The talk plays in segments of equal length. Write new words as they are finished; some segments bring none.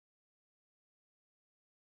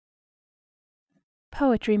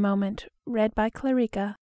Poetry Moment, read by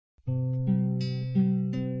Clarica.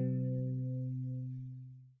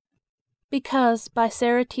 Because by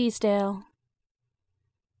Sara Teasdale.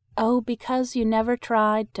 Oh, because you never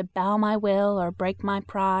tried to bow my will or break my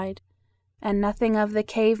pride, and nothing of the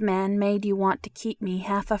caveman made you want to keep me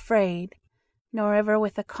half afraid, nor ever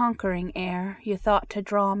with a conquering air you thought to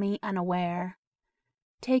draw me unaware.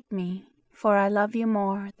 Take me, for I love you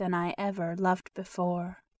more than I ever loved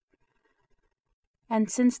before. And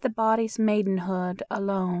since the body's maidenhood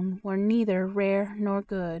alone were neither rare nor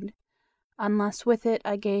good, unless with it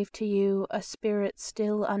I gave to you a spirit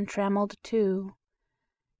still untrammelled too,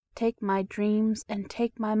 take my dreams and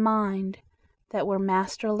take my mind that were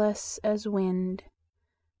masterless as wind,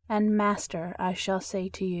 and master I shall say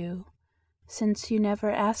to you, since you never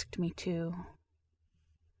asked me to.